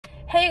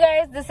Hey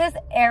guys, this is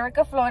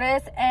Erica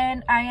Flores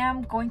and I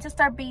am going to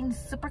start being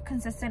super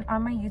consistent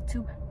on my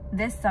YouTube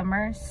this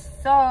summer.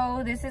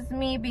 So this is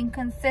me being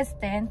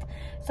consistent.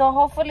 So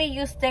hopefully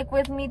you stick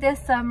with me this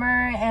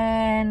summer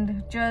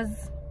and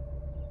just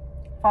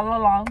follow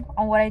along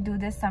on what I do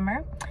this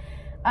summer.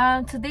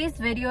 Today's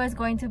video is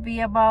going to be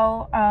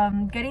about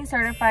getting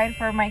certified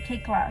for my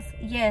cake class.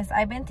 Yes,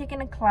 I've been taking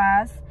a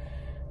class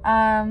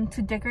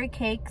to decorate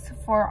cakes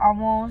for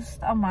almost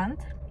a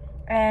month.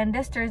 And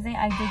this Thursday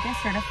I did get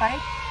certified.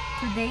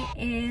 Today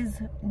is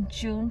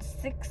June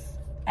 6th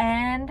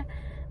and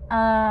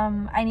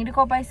I need to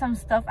go buy some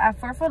stuff at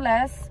for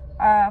less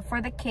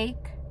for the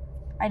cake.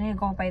 I need to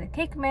go buy the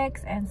cake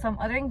mix and some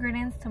other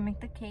ingredients to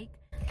make the cake.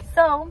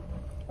 So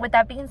with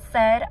that being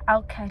said,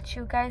 I'll catch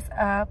you guys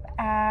up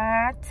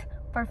at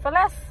for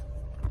less.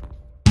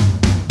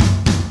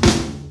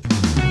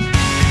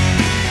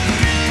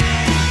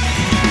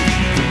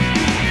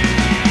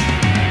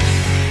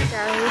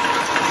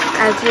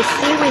 As you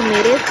see, we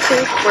made it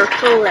to for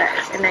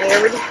less, and I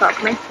already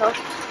got myself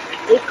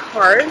a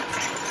card.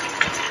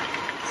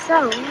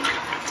 So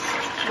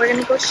we're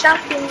gonna go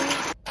shopping.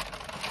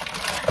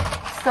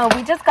 So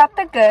we just got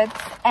the goods,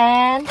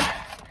 and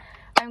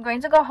I'm going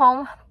to go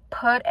home,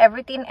 put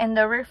everything in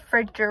the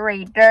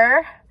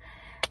refrigerator,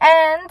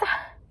 and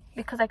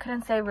because I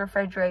couldn't say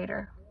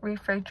refrigerator,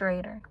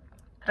 refrigerador,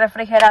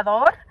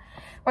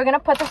 we're gonna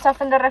put the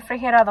stuff in the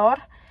refrigerador,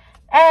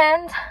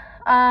 and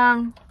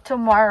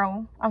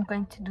tomorrow I'm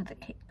going to do the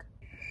cake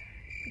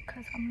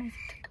because I'm lazy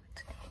to do it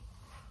today,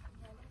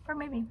 or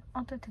maybe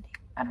I'll do it today,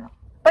 I don't know.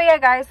 But yeah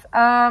guys,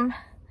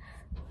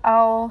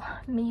 I'll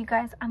meet you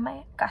guys at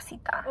my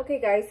casita. Okay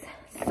guys,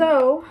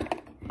 so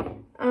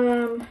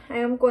I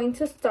am going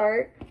to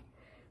start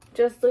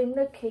just doing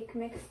the cake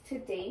mix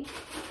today.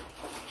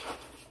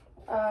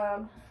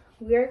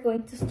 We are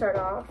going to start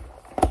off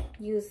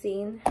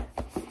using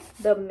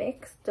the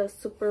mix, the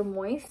super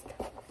moist,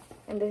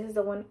 and this is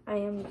the one I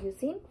am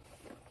using.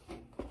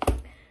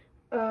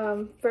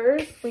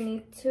 First we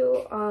need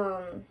to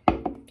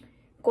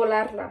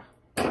colarla.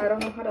 I don't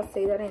know how to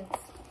say that in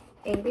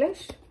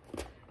English.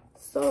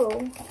 So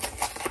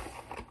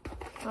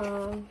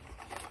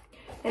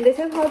and this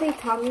is how they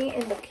taught me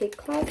in the cake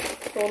class.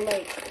 So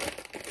like,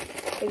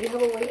 if you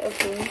have a way of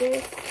doing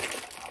this,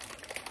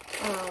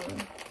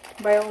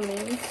 by all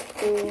means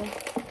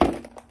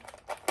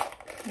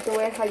do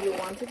it how you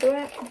want to do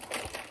it.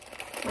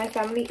 My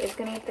family is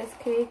gonna eat this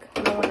cake,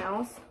 no one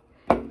else.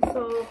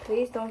 So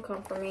please don't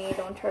come for me.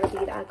 Don't try to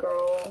be that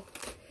girl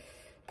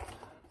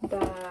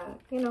that,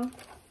 you know.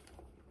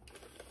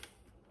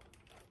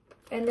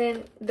 And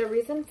then the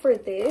reason for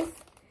this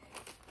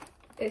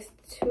is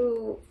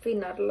to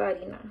finar la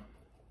harina.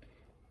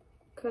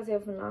 Because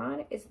if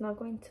not, it's not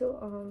going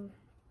to,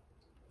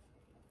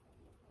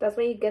 that's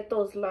why you get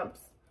those lumps.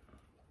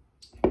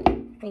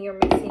 And you're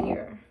mixing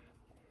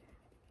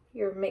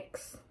your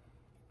mix.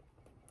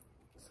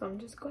 So I'm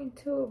just going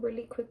to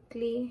really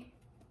quickly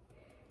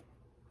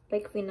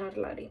like finar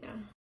la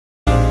harina.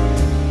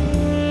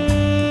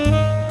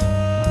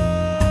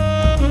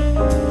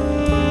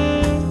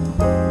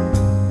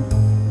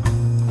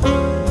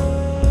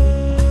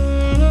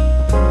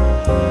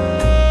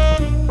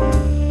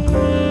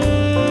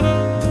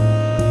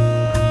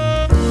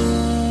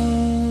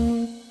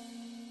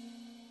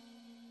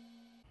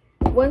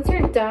 Once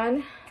you're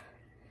done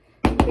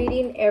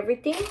beating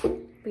everything,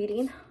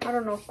 I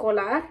don't know,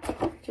 colar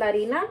la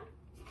harina,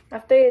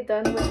 after you're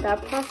done with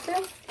that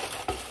process,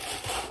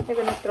 you're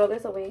gonna throw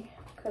this away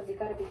because you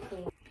gotta be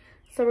clean.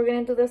 So we're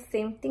gonna do the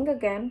same thing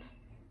again.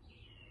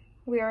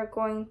 We are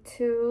going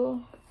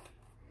to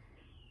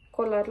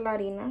colar la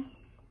harina,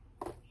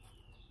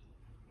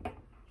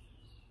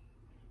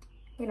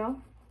 you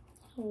know,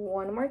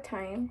 one more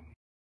time.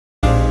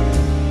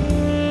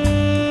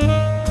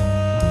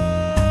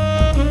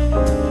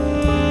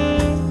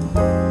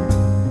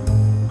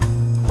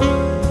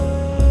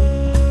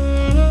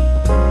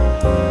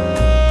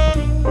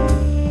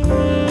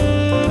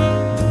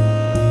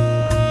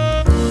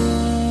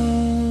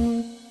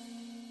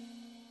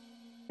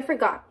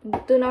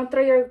 Do not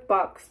throw your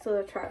box to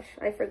the trash.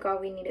 I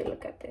forgot we need to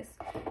look at this.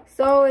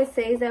 So it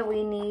says that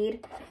we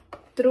need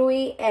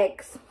 3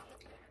 eggs,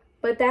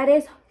 but that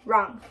is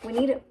wrong. We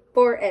need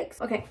 4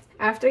 eggs. Okay,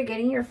 after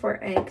getting your 4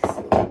 eggs,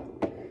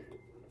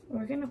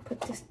 we're gonna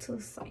put this to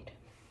the side.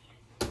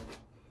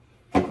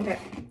 Okay,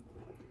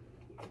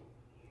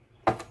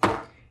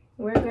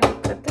 we're gonna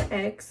put the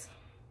eggs.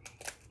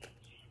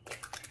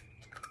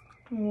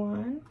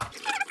 1.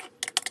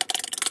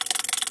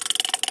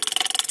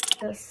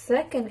 The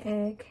second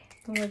egg,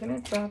 and we're gonna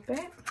drop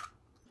it.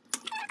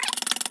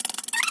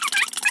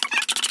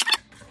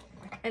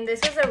 And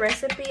this is a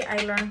recipe I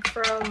learned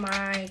from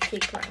my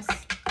cake class.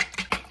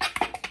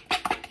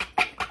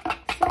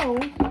 So,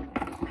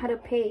 how to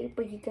pay,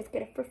 but you just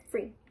get it for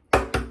free.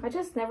 I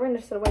just never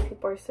understood why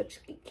people are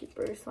such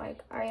gatekeepers.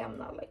 Like, I am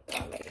not like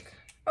that. Like,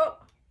 oh,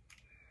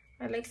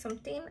 I like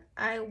something,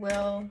 I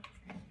will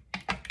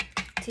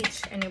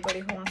teach anybody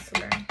who wants to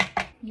learn.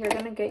 You're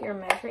gonna get your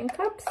measuring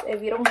cups.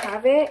 If you don't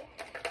have it,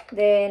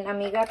 Then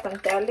amiga,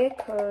 tanteale,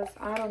 because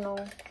I don't know.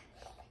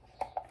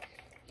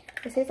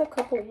 It says a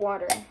cup of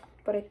water,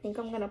 but I think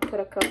I'm gonna put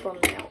a cup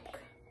of milk.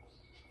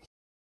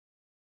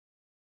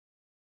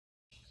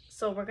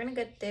 So we're gonna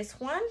get this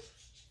one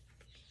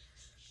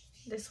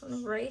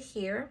right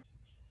here.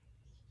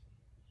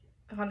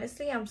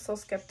 Honestly, I'm so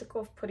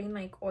skeptical of putting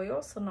like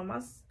oil, so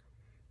nomás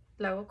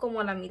la hago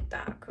como la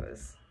mitad,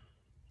 because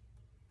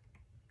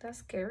that's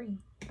scary.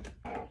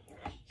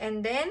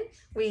 And then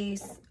we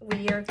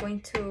are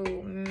going to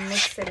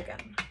mix it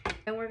again.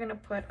 And we're gonna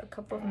put a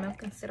cup of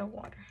milk instead of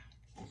water.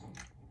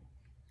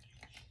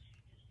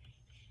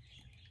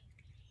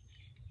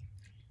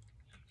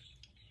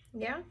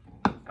 Yeah?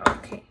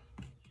 Okay.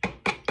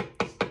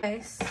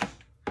 Guys,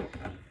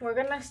 we're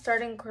gonna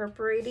start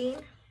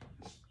incorporating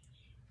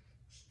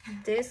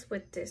this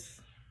with this.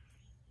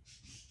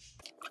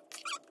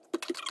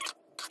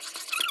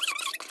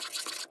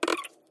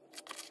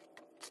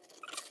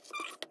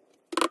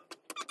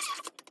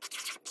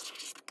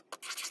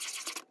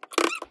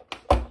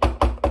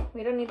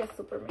 We don't need a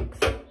super mix,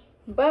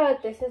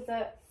 but this is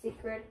a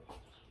secret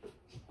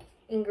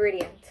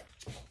ingredient.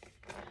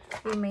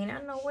 You may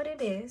not know what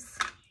it is,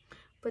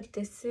 but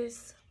this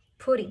is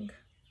pudding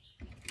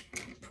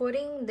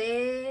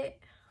de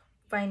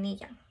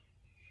vainilla.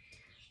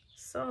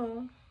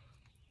 So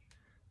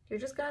you're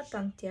just gonna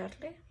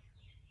tantearle.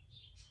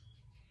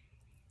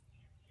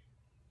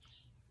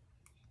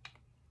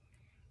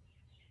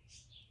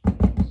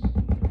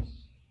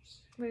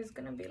 But it's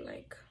gonna be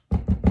like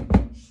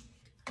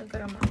a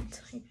good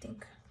amount, I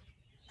think.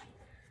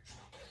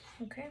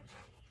 Okay.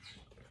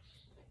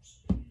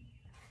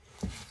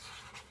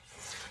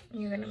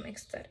 And you're gonna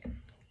mix that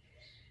in.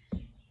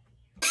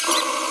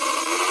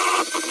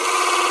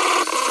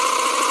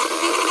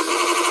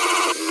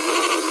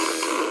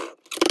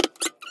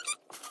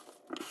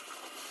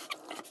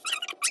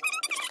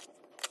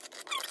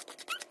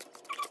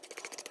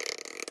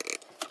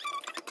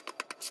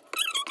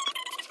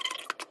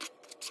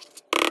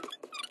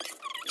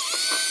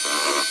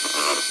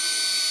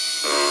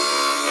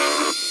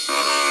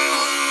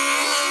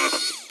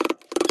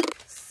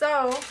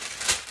 So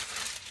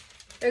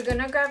you're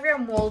gonna grab your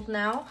mold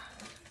now.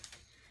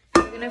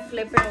 You're gonna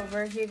flip it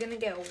over. You're gonna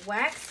get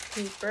wax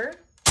paper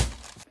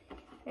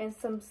and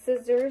some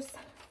scissors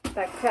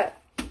that cut.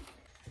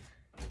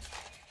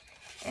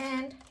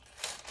 And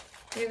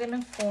you're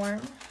gonna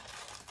form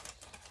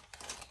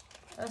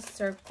a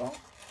circle.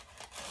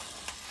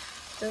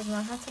 Does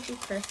not have to be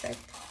perfect.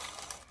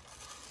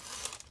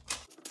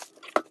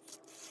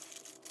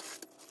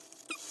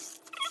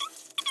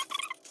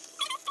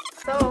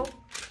 So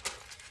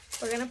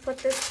we're gonna put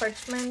this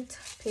parchment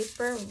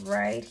paper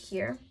right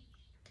here.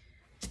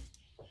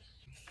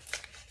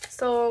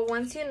 So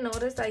once you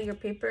notice that your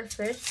paper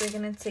fits, you're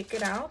gonna take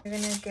it out. You're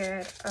gonna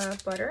get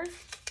butter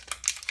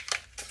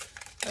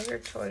of your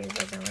choice,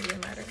 doesn't really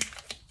matter.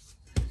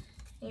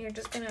 And you're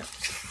just gonna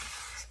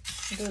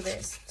do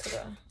this to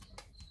the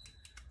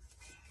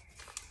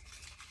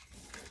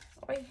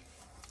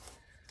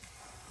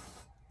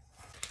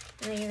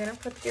and then you're gonna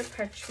put your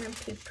parchment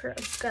paper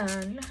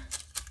again.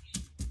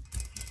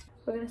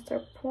 We're gonna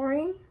start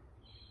pouring.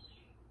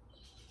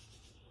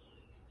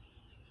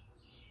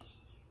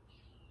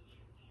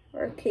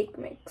 Our cake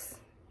mix.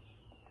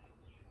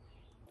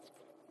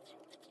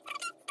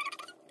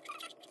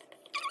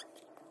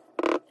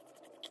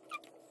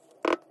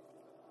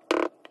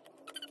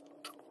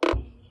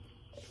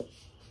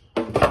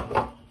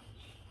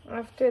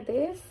 After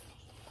this,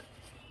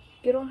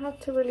 you don't have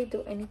to really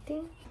do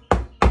anything.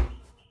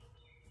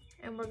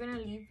 And we're gonna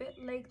leave it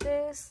like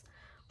this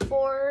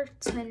for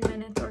 10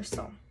 minutes or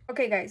so.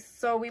 Okay guys,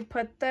 so we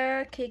put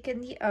the cake in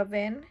the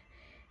oven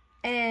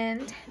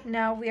and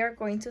now we are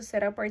going to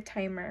set up our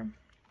timer.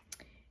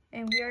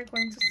 And we are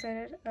going to set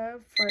it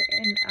up for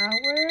an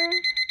hour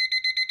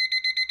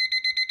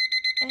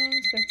and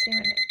 15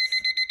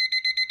 minutes.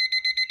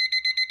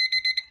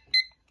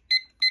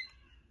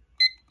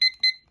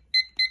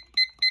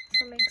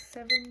 So like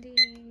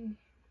 75.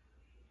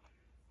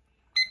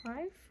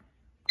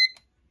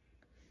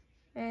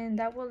 And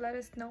that will let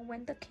us know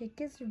when the cake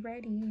is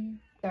ready.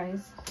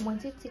 Guys,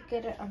 once you take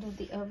it out of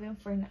the oven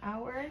for an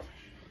hour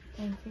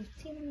and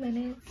 15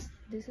 minutes,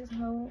 this is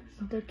how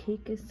the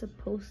cake is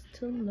supposed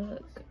to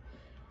look.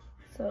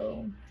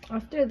 So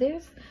after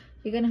this,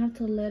 you're gonna have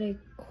to let it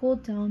cool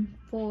down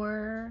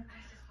for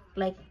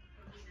like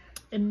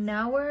an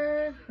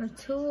hour or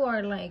two,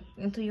 or like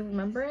until you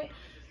remember it.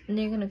 And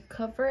then you're gonna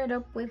cover it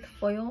up with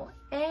foil,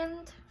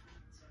 and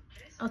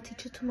I'll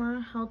teach you tomorrow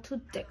how to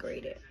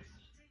decorate it.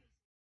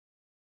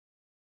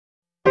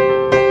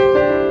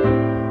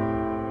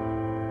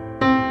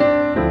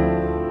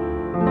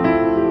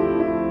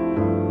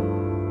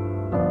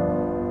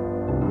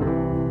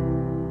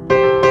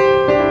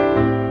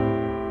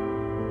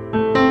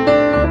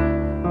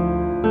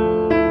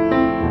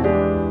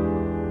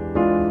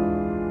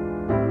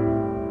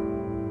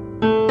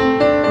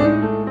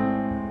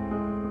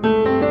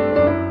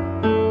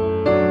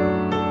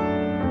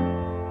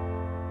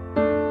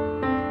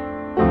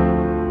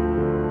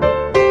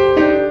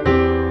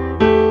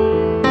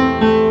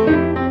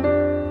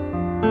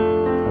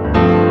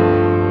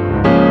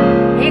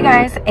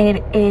 guys,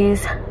 it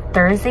is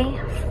Thursday.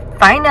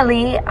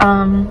 Finally,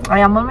 I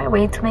am on my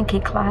way to my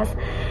cake class,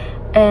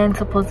 and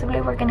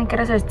supposedly we're gonna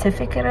get a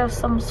certificate of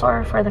some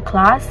sort for the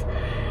class,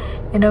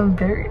 and I'm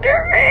very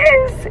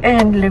nervous.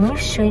 And let me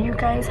show you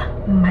guys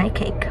my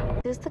cake.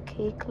 This is the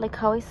cake, like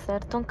how I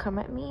said, don't come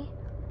at me,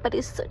 but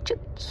it's such a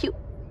cute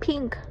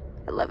pink.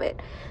 I love it.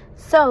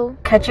 So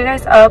catch you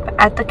guys up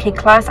at the cake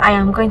class. I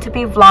am going to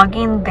be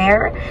vlogging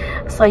there,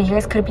 so you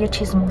guys could be a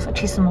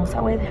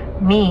chismosa with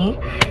me.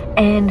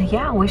 And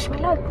yeah, wish me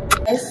luck.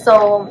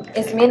 So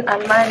it's me and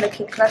Alma in the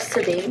cake class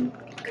today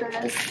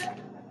because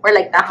we're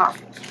like that, huh?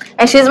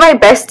 And she's my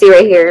bestie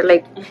right here,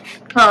 like,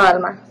 huh,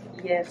 Alma?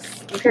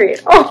 Yes.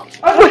 Period. Oh.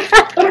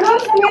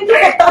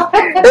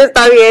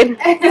 Está bien.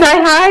 Say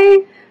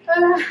hi.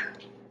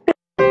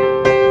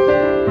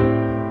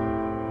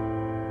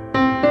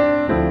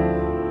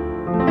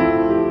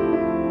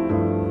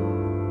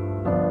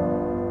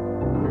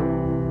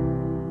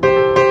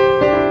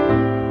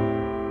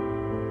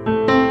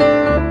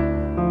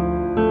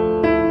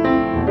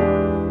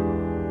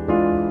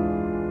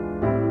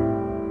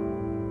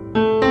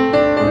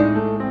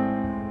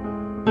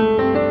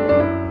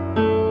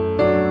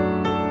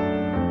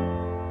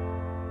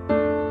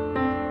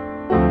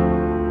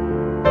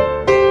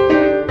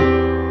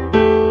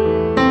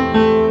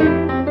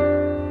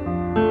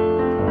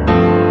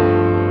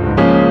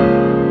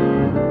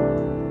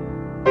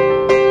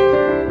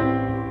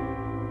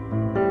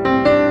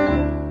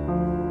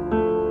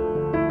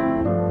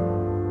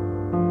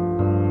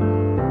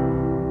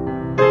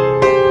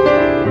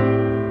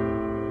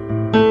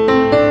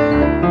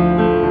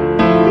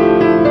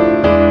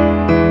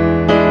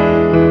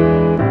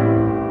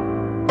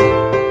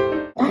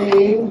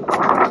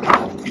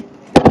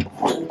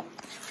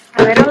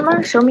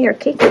 Show me your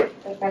cake.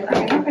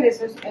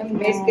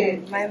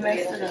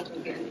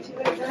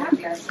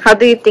 How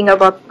do you think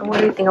about, what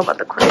do you think about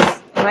the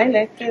course? I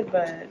liked it,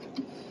 but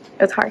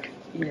it's hard.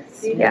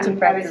 yes, Yeah. to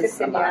practice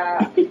a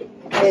lot.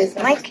 Is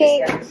my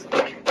cake,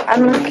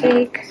 Alma's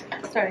cake,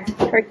 Sorry.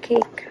 her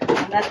cake.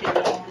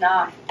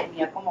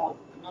 Tenía como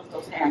unos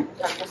 12 años,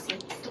 algo así.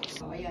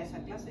 Vaya a esa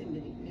clase y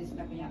me dice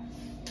la peña,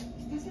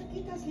 está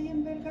cerquita, ahí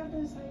en Bear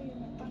Gardens, ahí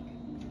en el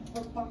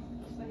parque.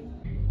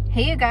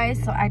 Hey you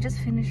guys, so I just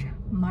finished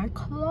my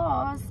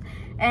class,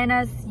 and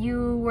as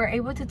you were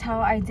able to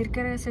tell, I did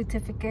get a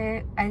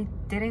certificate. I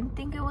didn't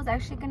think it was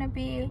actually gonna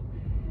be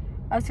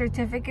a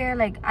certificate,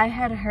 like I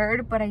had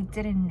heard, but I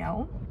didn't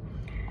know.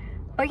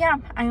 But yeah,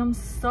 I am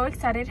so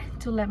excited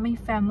to let my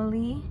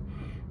family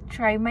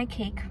try my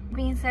cake. That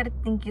being said,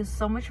 thank you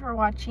so much for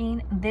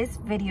watching this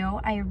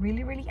video. I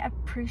really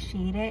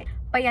appreciate it.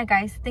 But yeah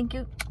guys, thank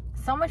you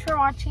so much for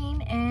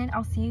watching, and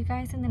I'll see you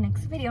guys in the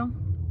next video.